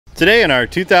Today in our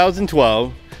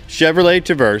 2012 Chevrolet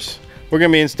Traverse, we're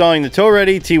going to be installing the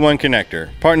tow-ready T1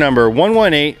 connector, part number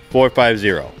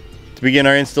 118450. To begin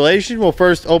our installation, we'll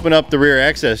first open up the rear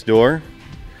access door,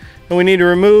 and we need to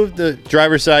remove the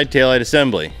driver's side taillight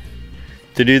assembly.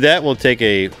 To do that, we'll take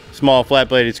a small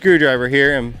flat-bladed screwdriver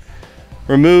here and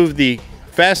remove the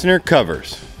fastener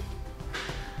covers.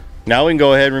 Now we can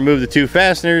go ahead and remove the two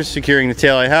fasteners securing the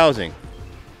taillight housing.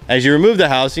 As you remove the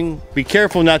housing, be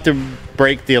careful not to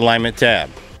break the alignment tab.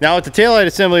 Now with the taillight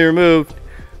assembly removed,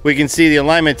 we can see the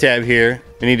alignment tab here.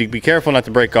 We need to be careful not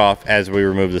to break off as we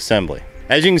remove the assembly.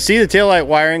 As you can see, the taillight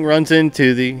wiring runs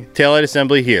into the taillight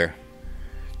assembly here.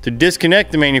 To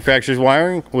disconnect the manufacturer's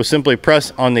wiring, we'll simply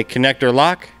press on the connector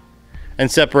lock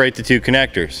and separate the two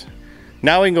connectors.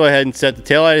 Now we can go ahead and set the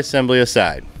taillight assembly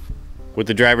aside. With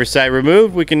the driver's side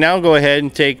removed, we can now go ahead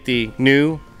and take the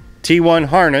new T1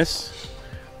 harness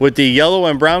with the yellow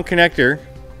and brown connector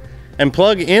and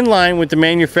plug in line with the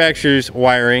manufacturer's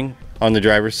wiring on the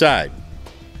driver's side.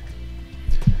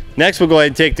 Next, we'll go ahead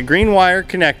and take the green wire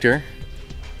connector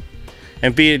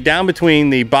and feed it down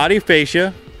between the body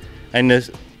fascia and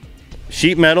the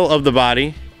sheet metal of the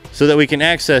body so that we can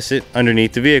access it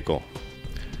underneath the vehicle.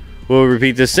 We'll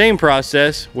repeat the same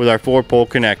process with our 4-pole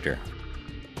connector.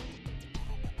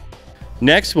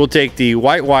 Next, we'll take the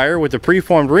white wire with the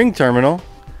preformed ring terminal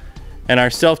and our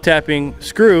self-tapping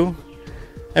screw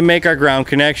and make our ground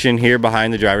connection here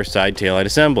behind the driver's side taillight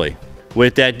assembly.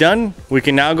 With that done, we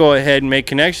can now go ahead and make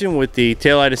connection with the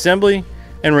taillight assembly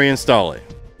and reinstall it.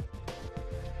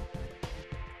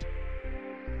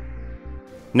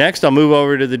 Next, I'll move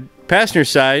over to the passenger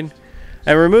side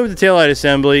and remove the taillight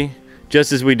assembly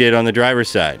just as we did on the driver's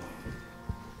side.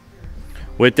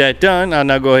 With that done, I'll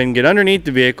now go ahead and get underneath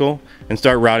the vehicle and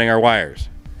start routing our wires.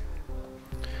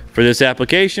 For this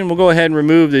application, we'll go ahead and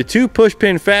remove the two push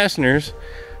pin fasteners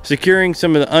securing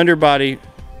some of the underbody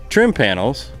trim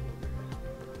panels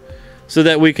so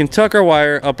that we can tuck our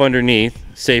wire up underneath,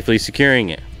 safely securing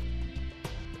it.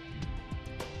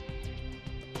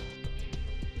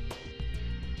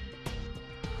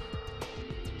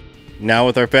 Now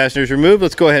with our fasteners removed,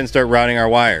 let's go ahead and start routing our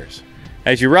wires.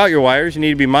 As you route your wires, you need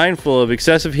to be mindful of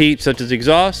excessive heat such as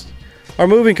exhaust or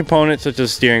moving components such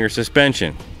as steering or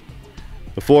suspension.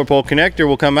 The 4-pole connector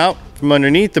will come out from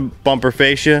underneath the bumper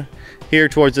fascia here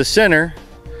towards the center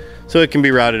so it can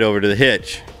be routed over to the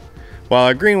hitch, while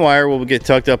our green wire will get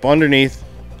tucked up underneath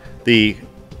the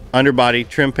underbody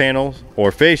trim panels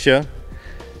or fascia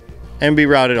and be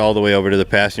routed all the way over to the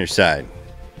passenger side.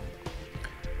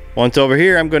 Once over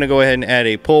here, I'm going to go ahead and add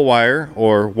a pull wire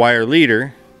or wire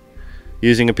leader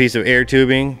using a piece of air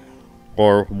tubing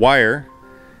or wire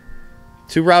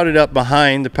to route it up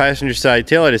behind the passenger side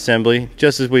taillight assembly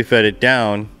just as we fed it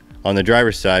down on the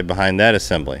driver's side behind that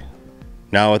assembly.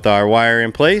 Now with our wire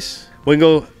in place, we can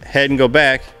go ahead and go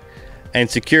back and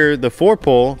secure the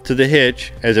 4-pole to the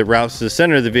hitch as it routes to the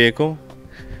center of the vehicle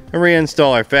and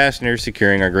reinstall our fasteners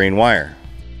securing our green wire.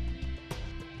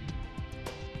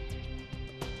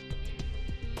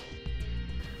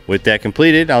 With that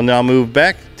completed, I'll now move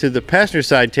back to the passenger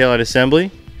side taillight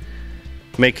assembly,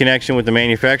 make connection with the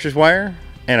manufacturer's wire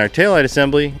and our taillight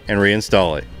assembly, and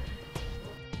reinstall it.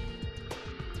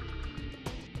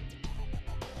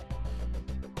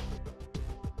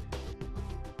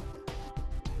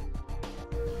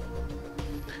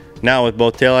 Now with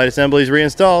both taillight assemblies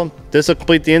reinstalled, this will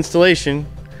complete the installation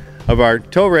of our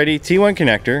tow-ready T1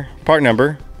 connector, part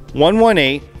number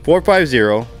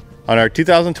 118450 on our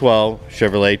 2012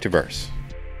 Chevrolet Traverse.